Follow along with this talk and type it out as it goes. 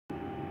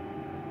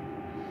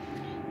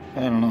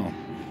I don't know.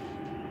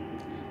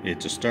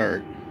 It's a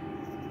start.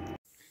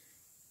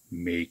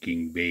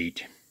 Making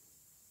bait.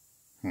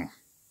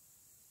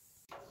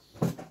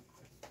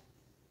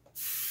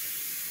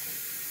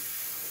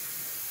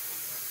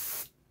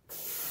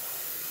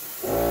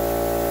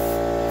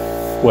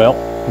 Well,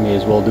 may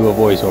as well do a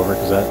voiceover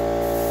because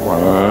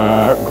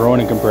that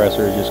groaning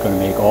compressor is just going to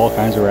make all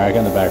kinds of racket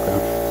in the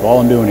background. So all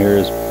I'm doing here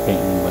is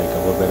painting like a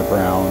little bit of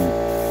brown,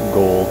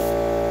 gold.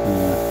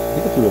 I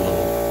think I threw a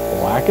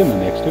little black in the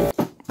mix too.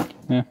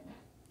 Yeah,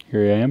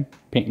 here I am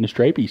painting the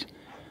stripies.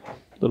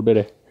 A little bit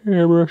of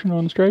airbrushing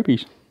on the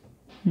stripies.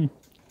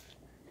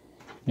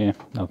 Yeah,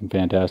 nothing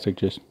fantastic,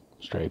 just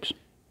stripes.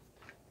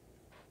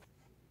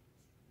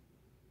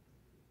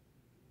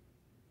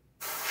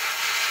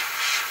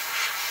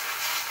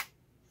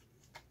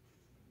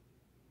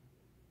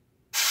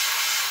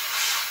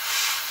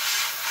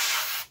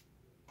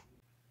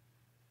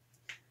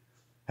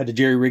 Had to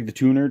jerry rig the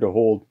tuner to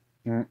hold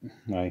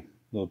my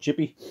little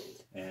chippy,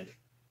 and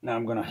now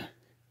I'm gonna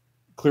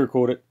clear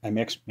coat it. I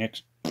mix,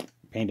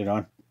 paint it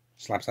on,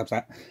 slap,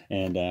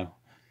 and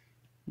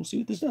we'll see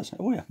what this does.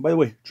 Oh yeah, by the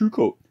way, true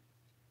coat,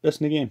 best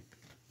in the game.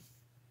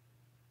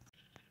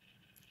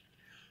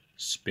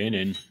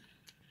 Spinning.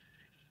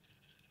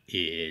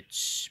 It's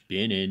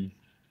spinning.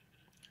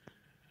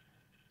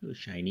 A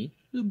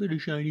little bit of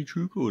shiny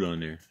true coat on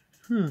there.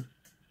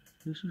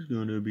 This is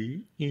gonna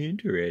be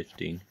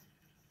interesting.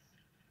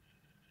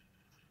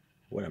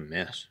 What a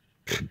mess.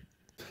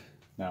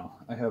 Now,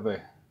 I have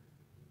a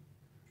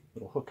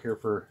little hook here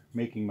for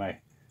making my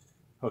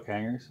hook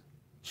hangers.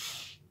 I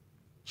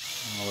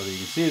don't know whether you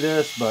can see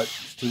this, but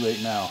it's too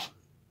late now.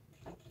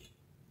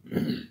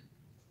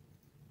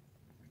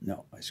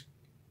 No,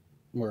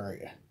 where are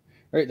you?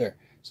 Right there.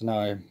 So now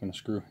I'm going to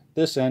screw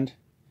this end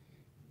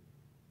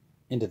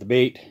into the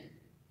bait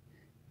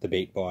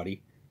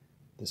body.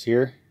 This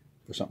here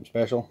for something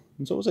special,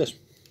 and so is this.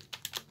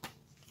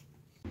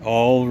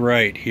 All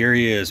right, here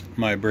he is,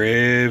 my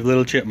brave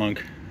little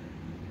chipmunk.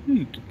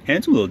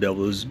 Handsome little devil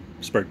with his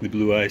sparkly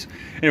blue eyes.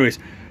 Anyways,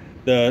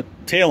 the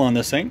tail on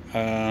this thing,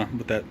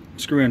 with that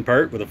screw-in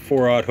part with a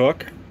 4/0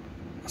 hook,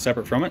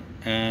 separate from it,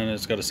 and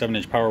it's got a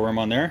 7-inch power worm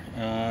on there.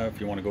 If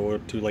you want to go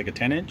up to like a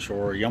 10-inch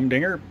or a yum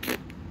dinger,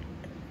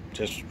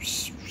 just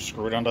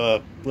screw it onto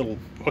the little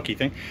hooky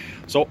thing.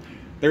 So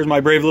there's my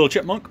brave little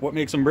chipmunk. What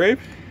makes him brave?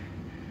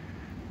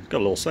 He's got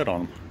a little set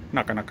on him.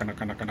 Knocka, knocka,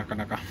 knocka, knocka, knocka,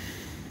 knocka.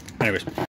 Anyways.